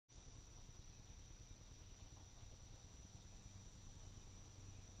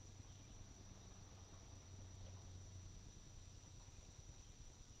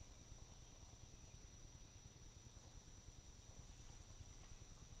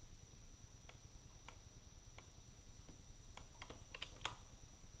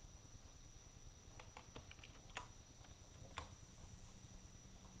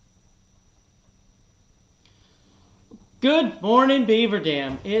Good morning, Beaver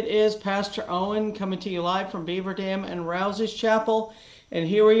Dam. It is Pastor Owen coming to you live from Beaver Dam and Rouse's Chapel. And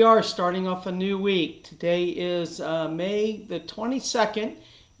here we are starting off a new week. Today is May the 22nd,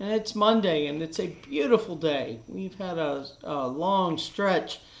 and it's Monday, and it's a beautiful day. We've had a long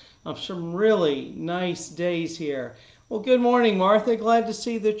stretch of some really nice days here. Well, good morning, Martha. Glad to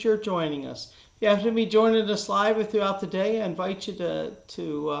see that you're joining us. If you happen to be joining us live or throughout the day, I invite you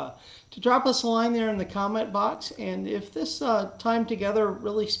to drop us a line there in the comment box. And if this time together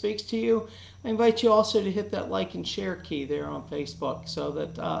really speaks to you, I invite you also to hit that like and share key there on Facebook so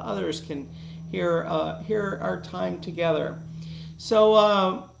that others can hear our time together.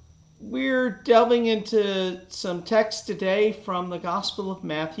 So we're delving into some text today from the Gospel of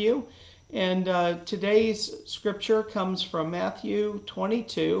Matthew. And today's scripture comes from Matthew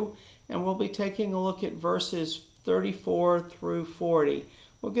 22, and we'll be taking a look at verses 34 through 40.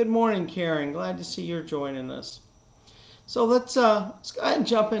 Well, good morning, Karen. Glad to see you're joining us. So let's go ahead and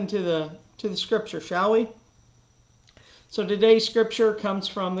jump into the scripture, shall we? So today's scripture comes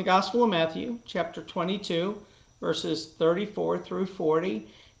from the Gospel of Matthew, chapter 22, verses 34 through 40,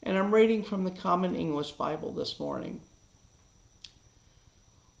 and I'm reading from the Common English Bible this morning.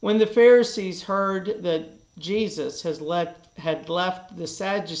 When the Pharisees heard that Jesus had left the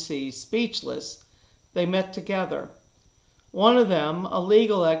Sadducees speechless, they met together. One of them, a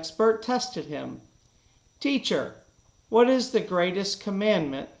legal expert, tested him. "Teacher, what is the greatest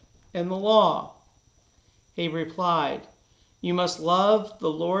commandment in the law?" He replied, "You must love the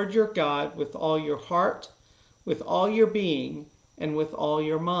Lord your God with all your heart, with all your being, and with all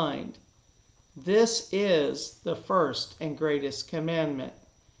your mind. This is the first and greatest commandment.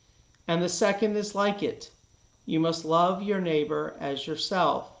 And the second is like it. You must love your neighbor as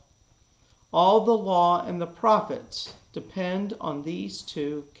yourself. All the law and the prophets depend on these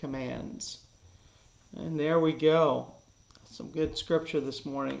two commands." And there we go. Some good scripture this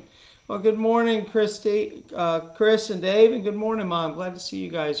morning. Well, good morning, Chris and Dave, and good morning, Mom. Glad to see you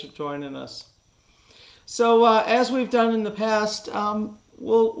guys are joining us. So, as we've done in the past,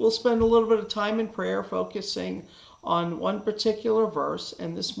 we'll spend a little bit of time in prayer focusing on one particular verse.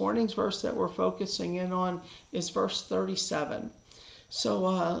 And this morning's verse that we're focusing in on is verse 37. So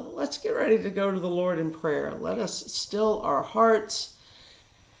let's get ready to go to the Lord in prayer. Let us still our hearts,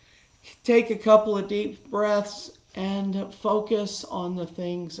 take a couple of deep breaths, and focus on the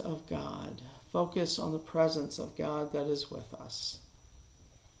things of God. Focus on the presence of God that is with us.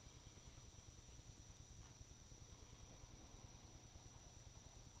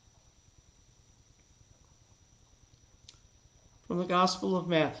 From the Gospel of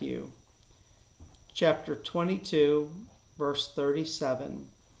Matthew, chapter 22, verse 37,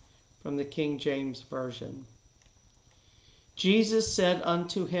 from the King James Version. Jesus said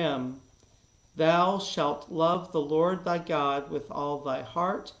unto him, "Thou shalt love the Lord thy God with all thy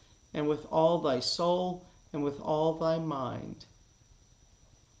heart, and with all thy soul, and with all thy mind."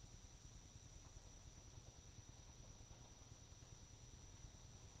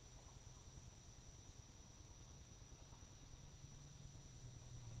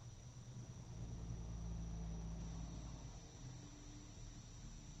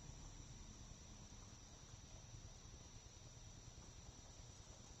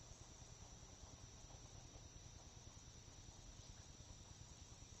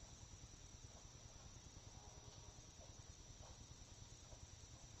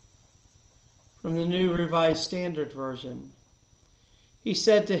 From the New Revised Standard Version. He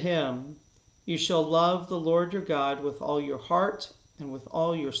said to him, "You shall love the Lord your God with all your heart, and with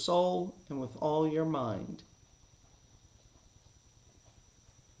all your soul, and with all your mind."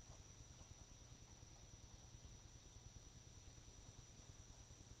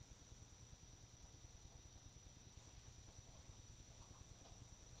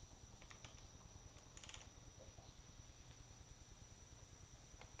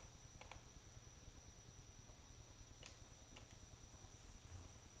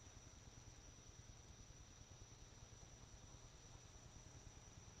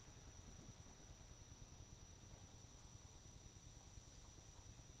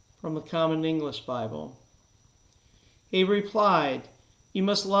 From the Common English Bible. He replied, "You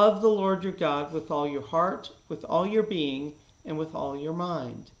must love the Lord your God with all your heart, with all your being, and with all your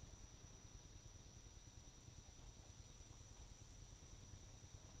mind."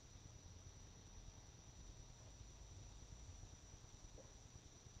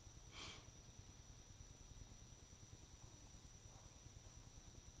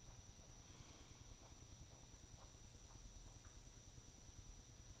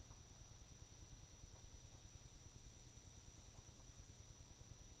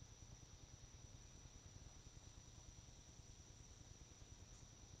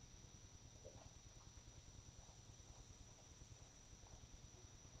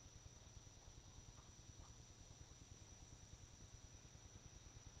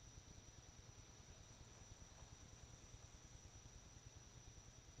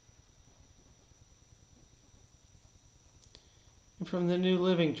 And from the New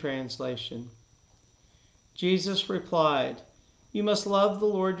Living Translation, Jesus replied, "You must love the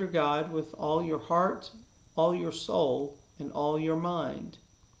Lord your God with all your heart, all your soul, and all your mind."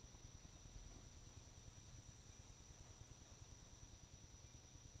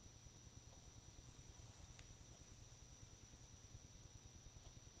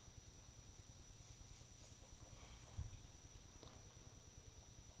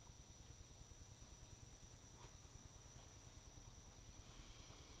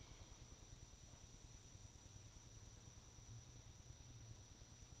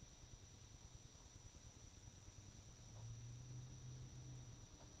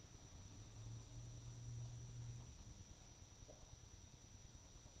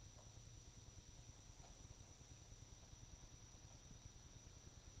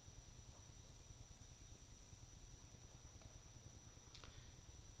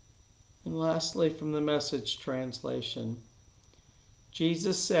 And lastly, from the Message translation,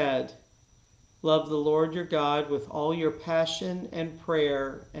 Jesus said, "Love the Lord your God with all your passion and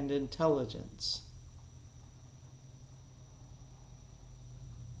prayer and intelligence."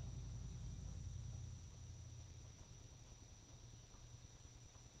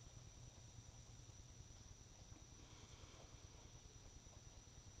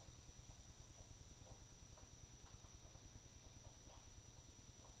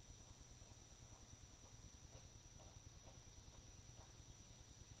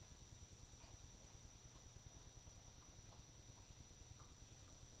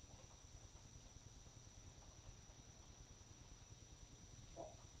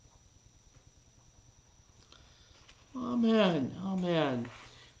 Amen. Amen.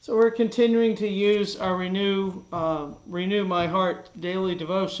 So we're continuing to use our Renew My Heart daily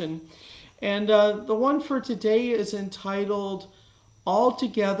devotion. And the one for today is entitled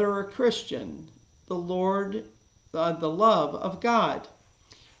 "Altogether a Christian, the Lord, the Love of God."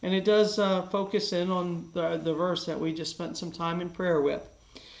 And it does focus in on the verse that we just spent some time in prayer with.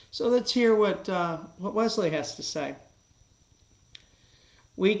 So let's hear what Wesley has to say.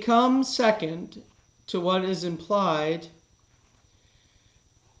 We come second to what is implied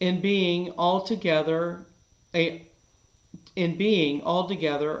in being altogether a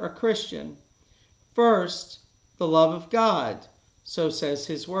Christian. First, the love of God. So says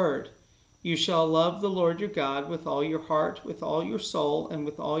his word. You shall love the Lord your God with all your heart, with all your soul, and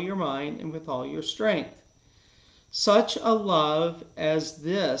with all your mind, and with all your strength. Such a love as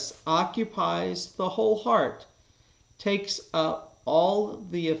this occupies the whole heart, takes up all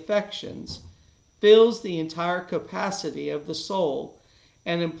the affections, fills the entire capacity of the soul,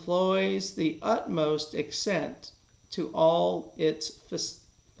 and employs the utmost extent to all its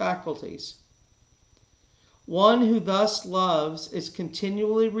faculties. One who thus loves is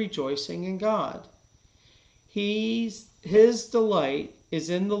continually rejoicing in God. His delight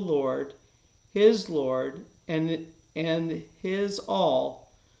is in the Lord, his Lord, and his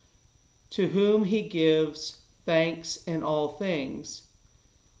all, to whom he gives thanks in all things.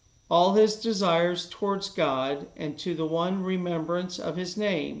 All his desires towards God and to the one remembrance of his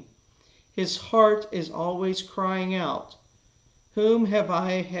name. His heart is always crying out, "Whom have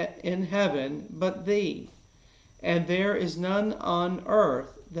I in heaven but thee? And there is none on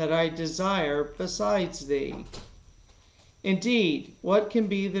earth that I desire besides thee." Indeed, what can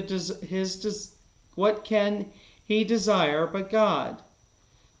he desire but God?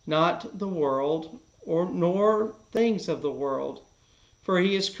 Not the world, nor things of the world, for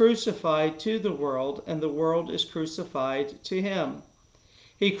he is crucified to the world, and the world is crucified to him.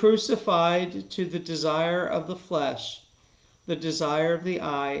 He crucified to the desire of the flesh, the desire of the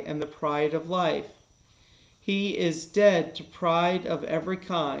eye, and the pride of life. He is dead to pride of every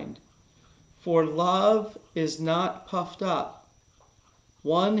kind, for love is not puffed up.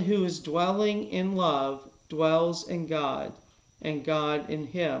 One who is dwelling in love dwells in God, and God in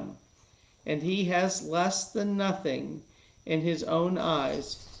him, and he has less than nothing in his own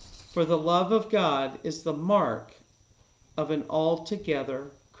eyes, for the love of God is the mark of an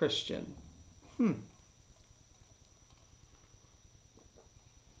altogether Christian.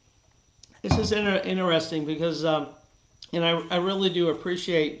 This is interesting because, and I really do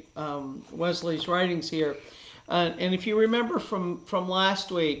appreciate Wesley's writings here. And if you remember from last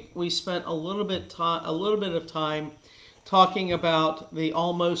week, we spent a little bit of time talking about the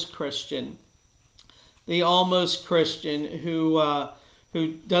almost Christian who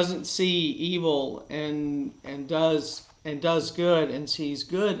doesn't see evil and does good and sees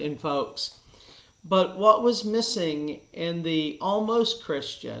good in folks. But what was missing in the almost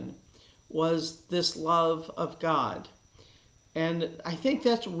Christian was this love of God. And I think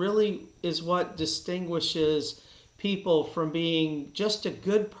that really is what distinguishes people from being just a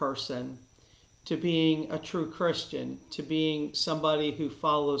good person to being a true Christian, to being somebody who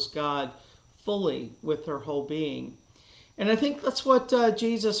follows God fully with their whole being. And I think that's what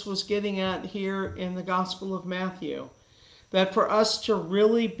Jesus was getting at here in the Gospel of Matthew. That for us to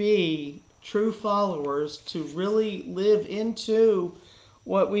really be true followers, to really live into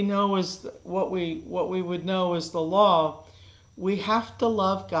what we know is what we would know as the law, we have to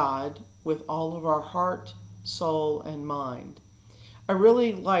love God with all of our heart, soul, and mind. I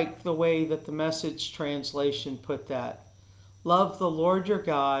really like the way that the Message translation put that. Love the Lord your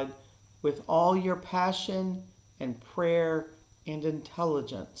God with all your passion and prayer and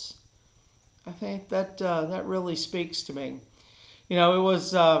intelligence. I think that really speaks to me. You know, it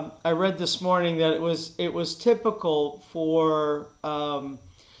was I read this morning that it was typical for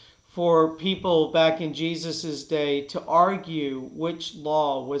people back in Jesus's day to argue which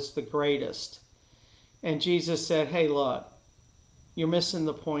law was the greatest. And Jesus said, "Hey, look, you're missing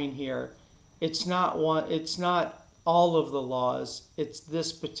the point here. It's not all of the laws. It's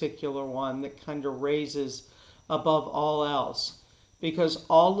this particular one that kind of raises above all else, because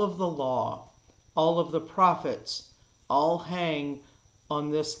all of the law, all of the prophets, all hang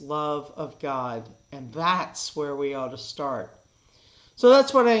on this love of God, and that's where we ought to start." So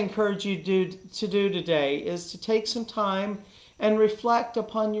that's what I encourage you to do today, is to take some time and reflect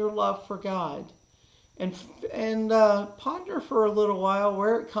upon your love for God, and ponder for a little while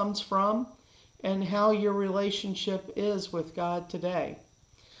where it comes from and how your relationship is with God today.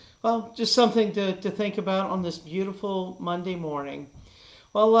 Well, just something to think about on this beautiful Monday morning.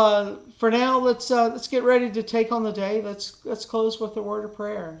 Well, for now, let's get ready to take on the day. Let's close with a word of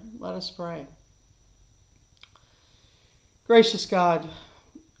prayer. Let us pray. Gracious God,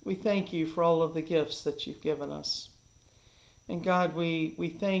 we thank you for all of the gifts that you've given us. And God,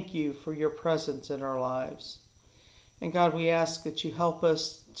 we thank you for your presence in our lives. And God, we ask that you help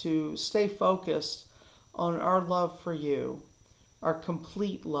us to stay focused on our love for you, our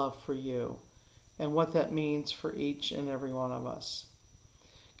complete love for you, and what that means for each and every one of us.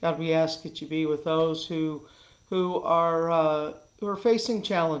 God, we ask that you be with those who are facing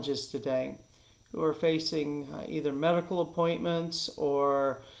challenges today, who are facing either medical appointments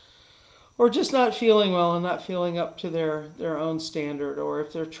or just not feeling well and not feeling up to their own standard, or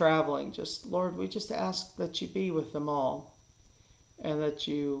if they're traveling. Just, Lord, we just ask that you be with them all, and that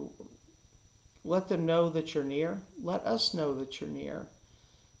you let them know that you're near. Let us know that you're near,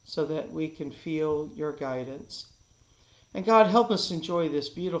 so that we can feel your guidance. And God, help us enjoy this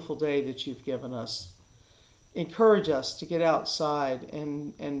beautiful day that you've given us. Encourage us to get outside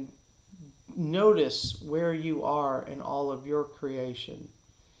and notice where you are in all of your creation.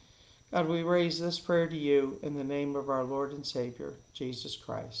 God, we raise this prayer to you in the name of our Lord and Savior, Jesus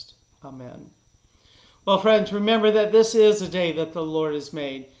Christ. Amen. Well, friends, remember that this is a day that the Lord has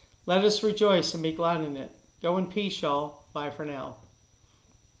made. Let us rejoice and be glad in it. Go in peace, y'all. Bye for now.